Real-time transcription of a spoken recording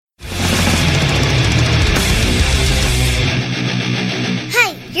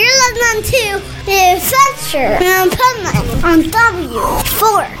The Adventure in Pipeman on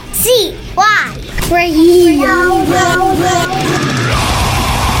W4CY Radio.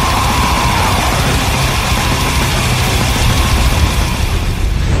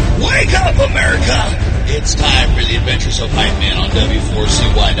 Wake up, America! It's time for the Adventures of Pipeman on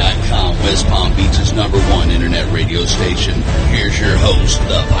W4CY.com, West Palm Beach's #1 internet radio station. Here's your host,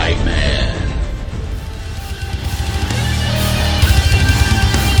 the Pipeman.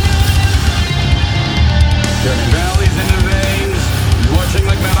 Turning valleys into veins, watching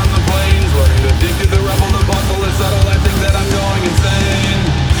like men on the plains, learning to dig through the rubble, the bustle, the subtle, I think that I'm going insane.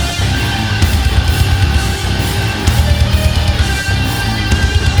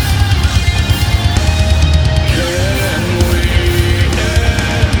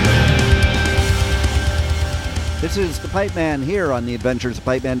 This is the Pipeman here on the Adventures of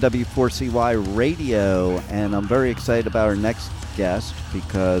Pipeman W4CY Radio, and I'm very excited about our next guest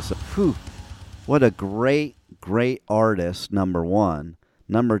because, what a great artist, number one.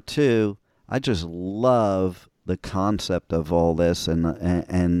 Number two, I just love the concept of all this,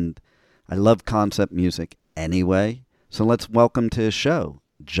 and I love concept music anyway. So let's welcome to the show,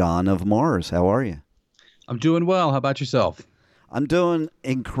 John of Mars. How are you? I'm doing well. How about yourself? I'm doing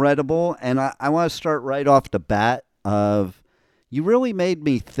incredible, and I want to start right off the bat of, you really made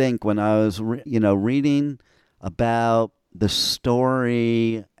me think when I was, reading about the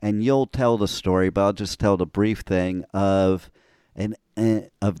story, and you'll tell the story, but I'll just tell the brief thing of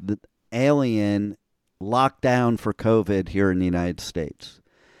the alien lockdown for COVID here in the United States.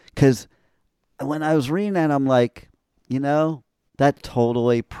 Because when I was reading that, I'm like, that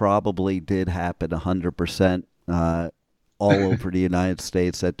totally probably did happen 100%. All over the United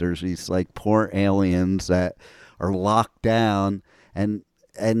States, that there's these like poor aliens that are locked down and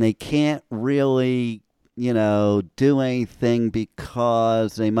they can't really, do anything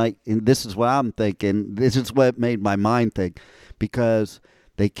because they might, and this is what I'm thinking, this is what made my mind think, because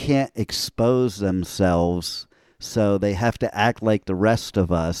they can't expose themselves, so they have to act like the rest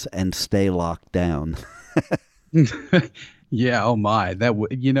of us and stay locked down. Yeah, oh my,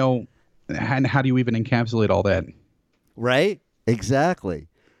 and how do you even encapsulate all that? Right? Exactly.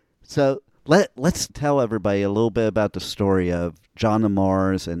 So let's tell everybody a little bit about the story of John of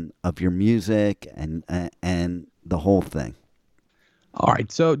Mars and of your music and the whole thing. All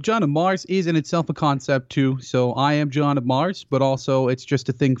right, so John of Mars is in itself a concept too. So I am John of Mars, but also it's just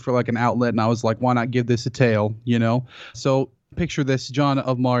a thing for like an outlet, and I was like, why not give this a tail, So picture this, John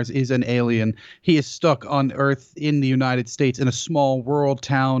of Mars is an alien. He is stuck on Earth in the United States in a small rural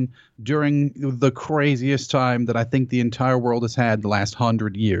town during the craziest time that I think the entire world has had the last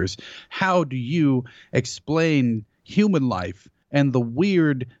 100 years. How do you explain human life and the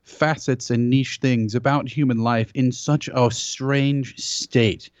weird facets and niche things about human life in such a strange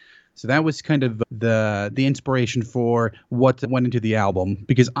state? So that was kind of the inspiration for what went into the album,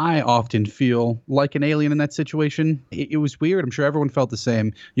 because I often feel like an alien in that situation. It was weird. I'm sure everyone felt the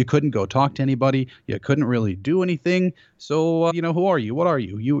same. You couldn't go talk to anybody. You couldn't really do anything. So, who are you? What are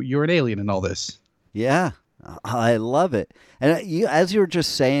you? You're an alien in all this. Yeah, I love it. And as you were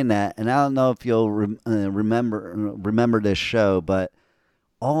just saying that, and I don't know if you'll remember this show, but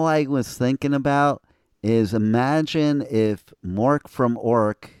all I was thinking about is, imagine if Mork from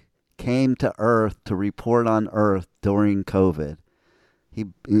Ork came to Earth to report on Earth during COVID.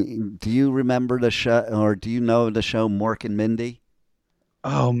 Do you remember the show, or do you know the show Mork and Mindy?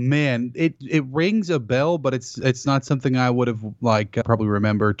 Oh man, it rings a bell, but it's not something I would have probably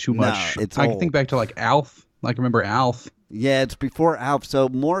remember too much. No, it's I old. can think back to Alf. Remember Alf? Yeah, it's before Alf. So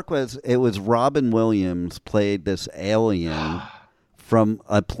Mork was Robin Williams played this alien from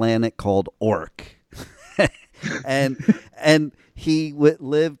a planet called Ork. and he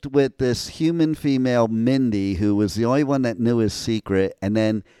lived with this human female, Mindy, who was the only one that knew his secret. And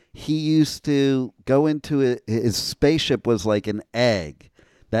then he used to go into his spaceship was like an egg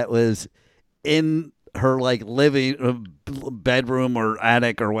that was in her living bedroom or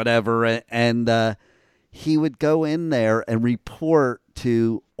attic or whatever. And he would go in there and report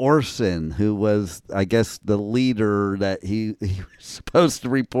to Orson, who was, I guess, the leader that he was supposed to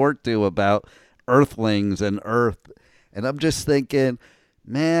report to about Earthlings and Earth. And I'm just thinking,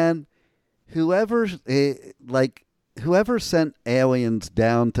 man, whoever sent aliens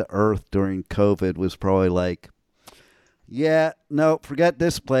down to Earth during COVID was probably like, yeah, no, forget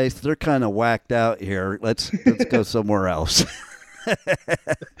this place. They're kind of whacked out here. Let's go somewhere else.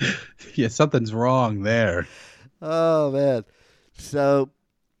 Yeah, something's wrong there. Oh man. So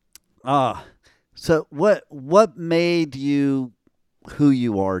what made you who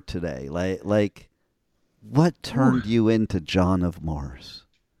you are today? Like what turned you into John of Mars?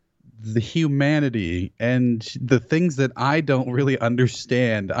 the humanity and the things that I don't really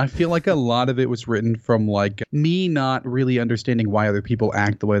understand. I feel like a lot of it was written from like me not really understanding why other people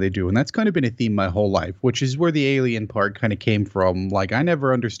act the way they do. And that's kind of been a theme my whole life, which is where the alien part kind of came from. Like I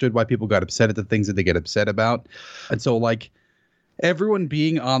never understood why people got upset at the things that they get upset about. And so like everyone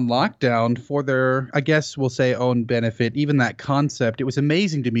being on lockdown for their, I guess we'll say, own benefit, even that concept, it was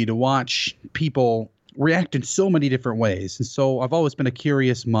amazing to me to watch people react in so many different ways. And so I've always been a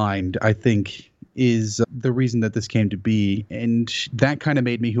curious mind, I think, is the reason that this came to be. And that kind of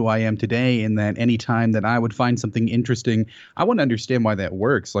made me who I am today, in that any time that I would find something interesting, I want to understand why that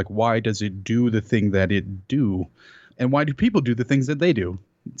works. Like, why does it do the thing that it do? And why do people do the things that they do?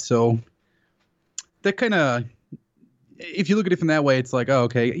 So that kind of, if you look at it from that way, it's like, oh,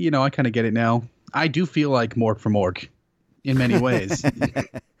 okay, you know, I kind of get it now. I do feel like Mork from Mork in many ways.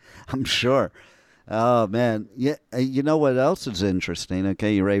 I'm sure. Oh, man. Yeah. You know what else is interesting?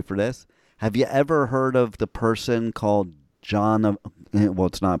 Okay, you ready for this? Have you ever heard of the person called John of... Well,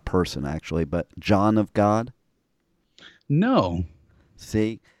 it's not a person, actually, but John of God? No.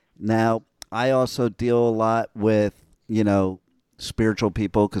 See? Now, I also deal a lot with, you know, spiritual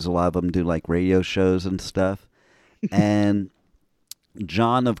people, because a lot of them do, like, radio shows and stuff. And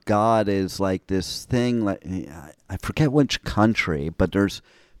John of God is, like, this thing... like I forget which country, but there's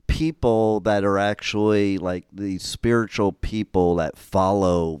people that are actually like these spiritual people that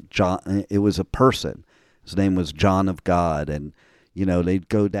follow John. It was a person. His name was John of God. And, you know, they'd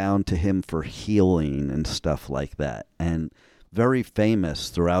go down to him for healing and stuff like that. And very famous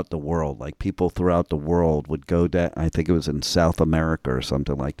throughout the world. Like people throughout the world would go down, I think it was in South America or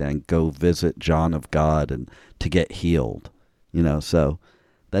something like that, and go visit John of God and to get healed. You know, so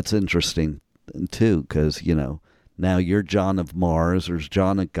that's interesting too, because, you know, now you're John of Mars, there's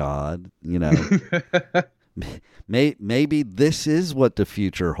John of God, you know. Maybe this is what the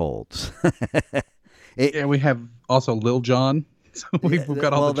future holds. Yeah, we have also Lil Jon. So we've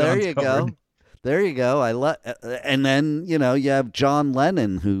got all the Johns covered. There you go. And then, you know, you have John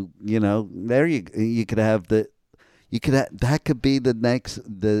Lennon, who, you know, you could have that could be the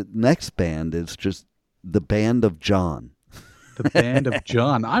next band is just the Band of John. The Band of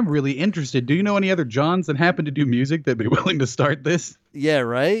John. I'm really interested. Do you know any other Johns that happen to do music that'd be willing to start this? Yeah,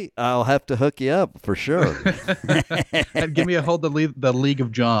 right? I'll have to hook you up for sure. And give me a hold of the League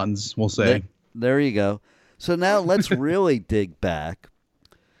of Johns, we'll say. There you go. So now let's really dig back.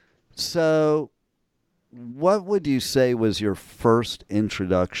 So what would you say was your first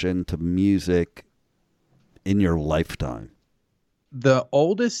introduction to music in your lifetime? The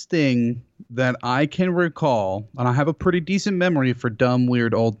oldest thing that I can recall, and I have a pretty decent memory for dumb,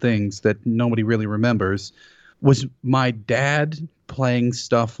 weird old things that nobody really remembers, was my dad playing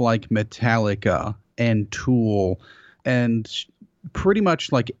stuff like Metallica and Tool, and pretty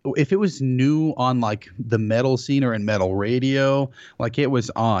much like if it was new on like the metal scene or in metal radio, like it was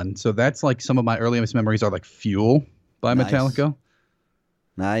on. So that's like some of my earliest memories are like Fuel by Metallica.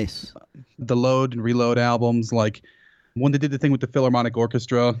 Nice. The Load and Reload albums, like when they did the thing with the Philharmonic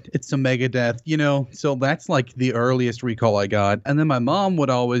Orchestra, it's some Megadeth, you know, so that's like the earliest recall I got. And then my mom would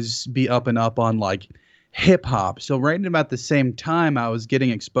always be up and up on like hip hop. So right at about the same time, I was getting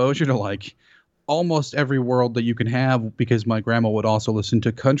exposure to like almost every world that you can have, because my grandma would also listen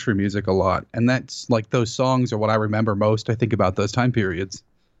to country music a lot. And that's like those songs are what I remember most. I think about those time periods.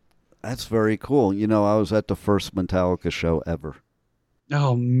 That's very cool. You know, I was at the first Metallica show ever.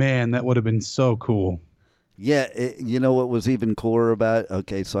 Oh, man, that would have been so cool. Yeah, you know what was even cooler about it?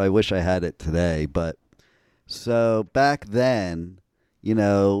 Okay, so I wish I had it today, but so back then, you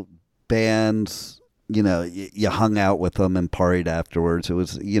know, bands, you know, you hung out with them and partied afterwards. It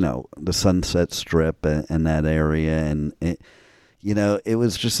was, you know, the Sunset Strip and that area, and you know, it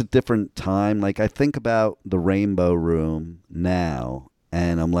was just a different time. Like I think about the Rainbow Room now,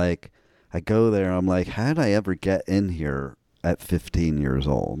 and I'm like, I go there, I'm like, how did I ever get in here at 15 years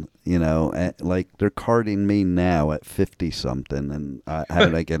old, you know, and like they're carding me now at 50 something, and how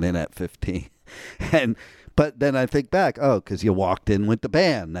did I get in at 15? But then I think back, oh, because you walked in with the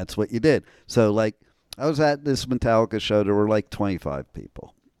band, that's what you did. So like I was at this Metallica show, there were like 25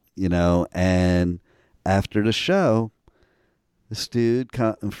 people, you know, and after the show, this dude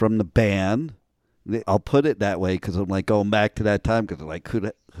from the band, I'll put it that way because I'm like going back to that time, because like who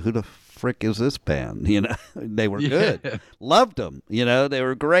the frick is this band? You know, they were good, loved them. You know, they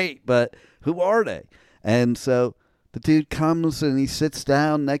were great, but who are they? And so the dude comes and he sits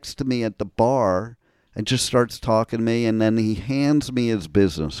down next to me at the bar and just starts talking to me, and then he hands me his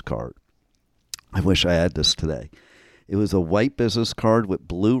business card. I wish I had this today. It was a white business card with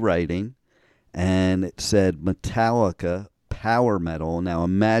blue writing, and it said Metallica power metal. Now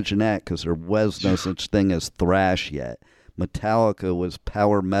imagine that, because there was no such thing as thrash yet. Metallica was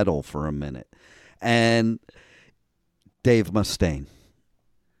power metal for a minute. And Dave Mustaine.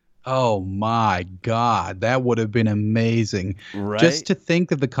 Oh my God, that would have been amazing. Right? Just to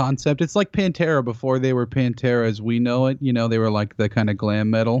think of the concept, it's like Pantera before they were Pantera as we know it. You know, they were like the kind of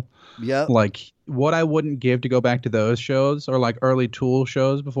glam metal. Yep. Like what I wouldn't give to go back to those shows, or like early Tool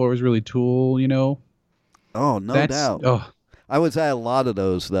shows before it was really Tool, you know? Oh, no doubt. Oh, I was at a lot of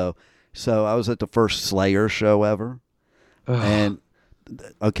those, though. So I was at the first Slayer show ever. And,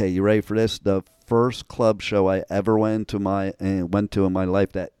 okay, you ready for this? The first club show I ever went to in my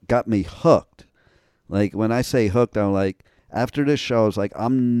life that got me hooked. Like, when I say hooked, I'm like, after this show, I was like,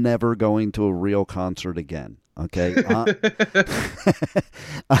 I'm never going to a real concert again. Okay?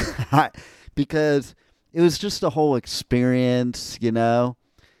 Because it was just a whole experience, you know?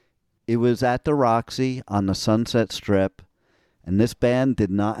 It was at the Roxy on the Sunset Strip, and this band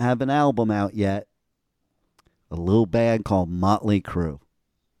did not have an album out yet. A little band called Motley Crue.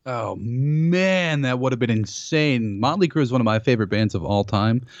 Oh, man, that would have been insane. Motley Crue is one of my favorite bands of all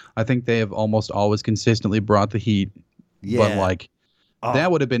time. I think they have almost always consistently brought the heat. Yeah. But, like,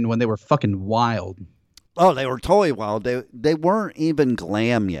 that would have been when they were fucking wild. Oh, they were totally wild. They weren't even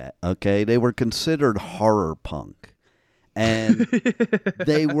glam yet, okay? They were considered horror punk. And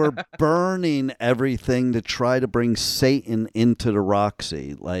they were burning everything to try to bring Satan into the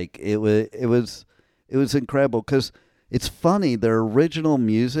Roxy. Like, it was incredible, because it's funny, their original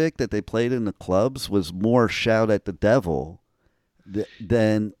music that they played in the clubs was more Shout at the Devil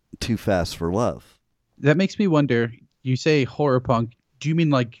than Too Fast for Love. That makes me wonder, you say horror punk, do you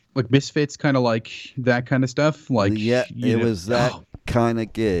mean like Misfits, kind of like that kind of stuff? Like, yeah, it was that kind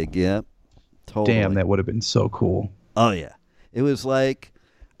of gig, yeah. Totally. Damn, that would have been so cool. Oh, yeah. It was like,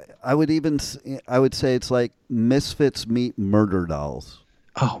 I would say it's like Misfits meet Murder Dolls.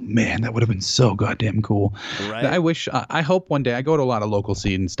 Oh, man, that would have been so goddamn cool. Right? I hope one day, I go to a lot of local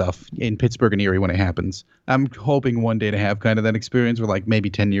scene stuff in Pittsburgh and Erie when it happens. I'm hoping one day to have kind of that experience where, like, maybe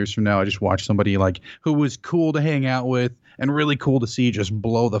 10 years from now, I just watch somebody like who was cool to hang out with and really cool to see just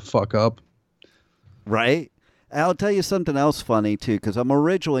blow the fuck up. Right? I'll tell you something else funny, too, because I'm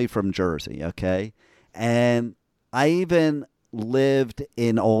originally from Jersey, okay? And I even lived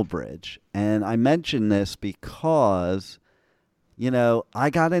in Old Bridge. And I mention this because, you know, I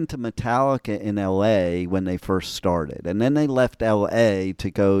got into Metallica in L.A. when they first started. And then they left L.A.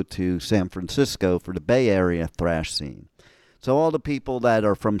 to go to San Francisco for the Bay Area thrash scene. So all the people that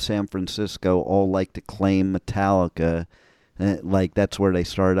are from San Francisco all like to claim Metallica, like that's where they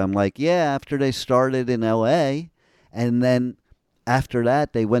started. I'm like, yeah, after they started in L.A., and then after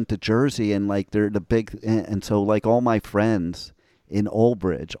that, they went to Jersey, and like they're the big, and so like all my friends in Old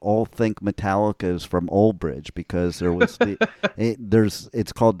Bridge all think Metallica is from Old Bridge, because there was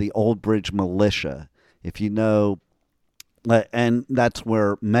it's called the Old Bridge Militia, if you know, and that's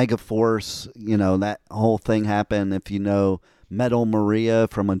where Megaforce, you know, that whole thing happened. If you know Metal Maria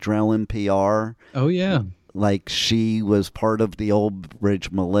from Adrenaline PR, oh yeah, like she was part of the Old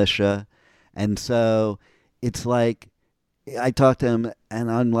Bridge Militia, and so it's like, I talk to him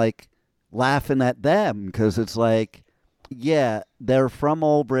and I'm like laughing at them, because it's like, yeah, they're from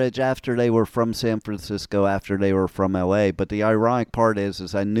Old Bridge after they were from San Francisco, after they were from L.A. But the ironic part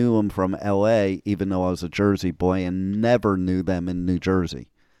is I knew them from L.A. even though I was a Jersey boy, and never knew them in New Jersey.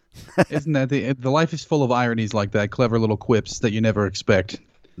 Isn't that the life is full of ironies like that, clever little quips that you never expect.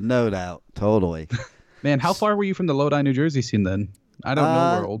 No doubt, totally. Man, how far were you from the Lodi, New Jersey scene then? I don't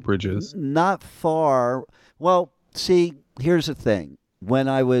know where Old Bridge is. Not far. Well, see, here's the thing.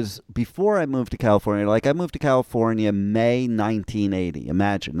 Before I moved to California, like I moved to California May 1980.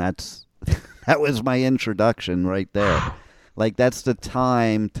 Imagine, that was my introduction right there. Like that's the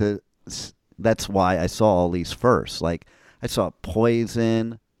time that's why I saw all these first. Like I saw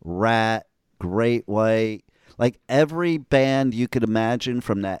Poison, Rat, Great White, like every band you could imagine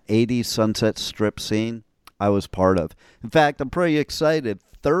from that 80s Sunset Strip scene, I was part of. In fact, I'm pretty excited.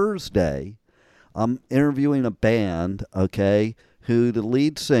 Thursday, I'm interviewing a band, okay, who the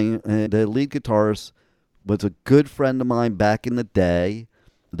lead guitarist was a good friend of mine back in the day.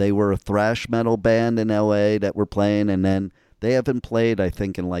 They were a thrash metal band in L.A. that were playing, and then they haven't played, I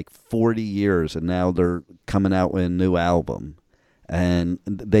think, in like 40 years, and now they're coming out with a new album. And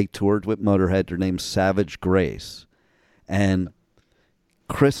they toured with Motorhead. Their name's Savage Grace. And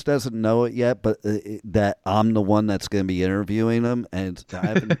Chris doesn't know it yet, but that I'm the one that's going to be interviewing him. And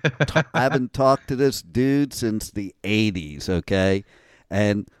I haven't talked to this dude since the 80s, okay?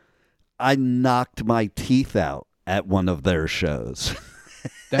 And I knocked my teeth out at one of their shows.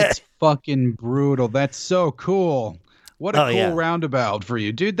 That's fucking brutal. That's so cool. What a cool roundabout for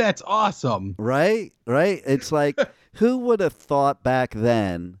you, dude. That's awesome. Right? It's like, who would have thought back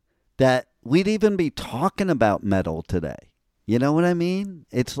then that we'd even be talking about metal today? You know what I mean?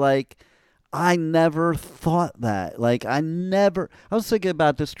 It's like, I never thought that. Like, I was thinking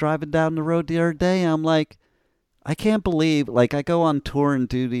about this driving down the road the other day. I'm like, I can't believe, like, I go on tour and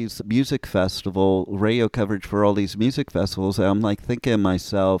do these music festival, radio coverage for all these music festivals, and I'm like thinking to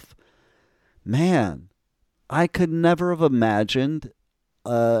myself, man, I could never have imagined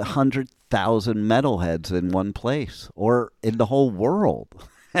 100,000 metalheads in one place or in the whole world,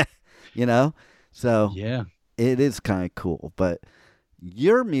 you know? So yeah, it is kind of cool. But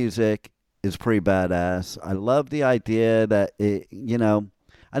your music is pretty badass. I love the idea that,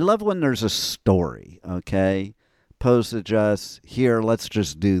 I love when there's a story, okay? Opposed to just, here, let's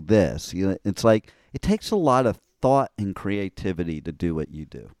just do this. It's like, it takes a lot of thought and creativity to do what you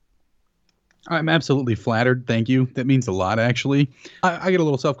do. I'm absolutely flattered. Thank you. That means a lot, actually. I get a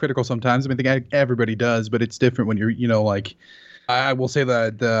little self-critical sometimes. I think everybody does, but it's different when you're, like, I will say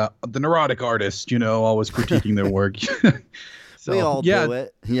the neurotic artist, always critiquing their work. So, we all do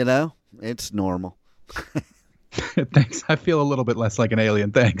it, It's normal. Thanks. I feel a little bit less like an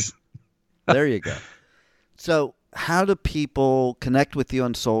alien. Thanks. There you go. So how do people connect with you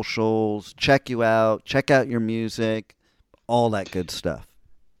on socials, check you out, check out your music, all that good stuff?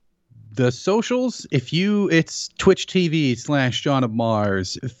 The socials, it's Twitch TV /John of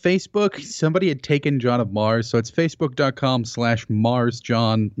Mars. Facebook, somebody had taken John of Mars, so it's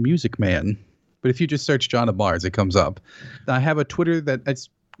facebook.com/MarsJohnMusicMan. But if you just search John of Mars, it comes up. I have a Twitter that's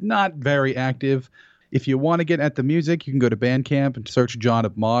not very active. If you want to get at the music, you can go to Bandcamp and search John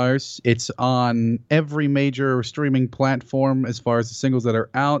of Mars. It's on every major streaming platform as far as the singles that are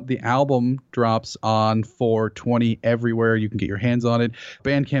out. The album drops on 4/20 everywhere. You can get your hands on it.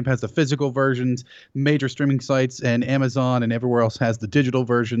 Bandcamp has the physical versions. Major streaming sites and Amazon and everywhere else has the digital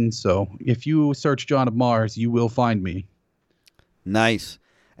versions. So if you search John of Mars, you will find me. Nice.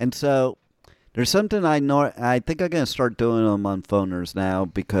 And so there's something I think I'm going to start doing them on phoners now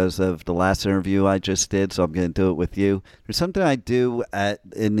because of the last interview I just did, so I'm going to do it with you. There's something I do at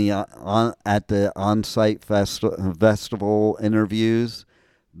the on-site festival interviews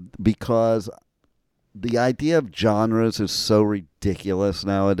because the idea of genres is so ridiculous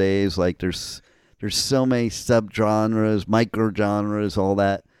nowadays. Like there's so many subgenres, microgenres, all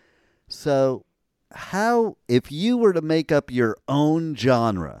that. So if you were to make up your own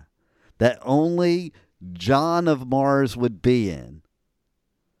genre that only John of Mars would be in,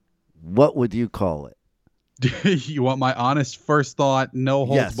 what would you call it? You want my honest first thought, no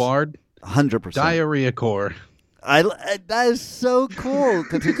holds barred? 100%. Diarrhea Core. That is so cool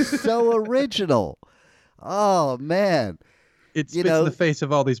because it's so original. Oh, man. It spits in the face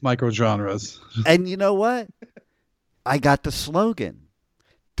of all these microgenres. And you know what? I got the slogan.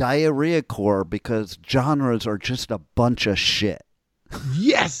 Diarrhea Core, because genres are just a bunch of shit.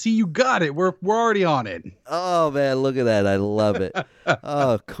 Yes, see, you got it. We're already on it. Oh, man, look at that. I love it.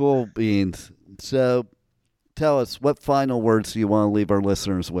 Oh, cool beans. So tell us, what final words do you want to leave our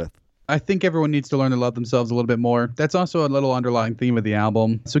listeners with? I think everyone needs to learn to love themselves a little bit more. That's also a little underlying theme of the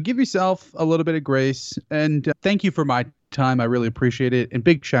album. So give yourself a little bit of grace. And thank you for my time. I really appreciate it. And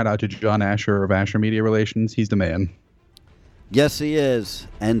big shout out to John Asher of Asher Media Relations. He's the man. Yes, he is.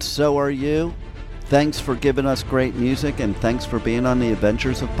 And so are you. Thanks for giving us great music, and thanks for being on the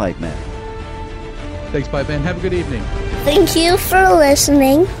Adventures of Pipeman. Thanks, Pipeman. Have a good evening. Thank you for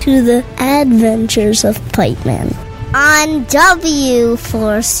listening to the Adventures of Pipeman on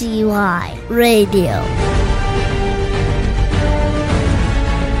W4CY Radio.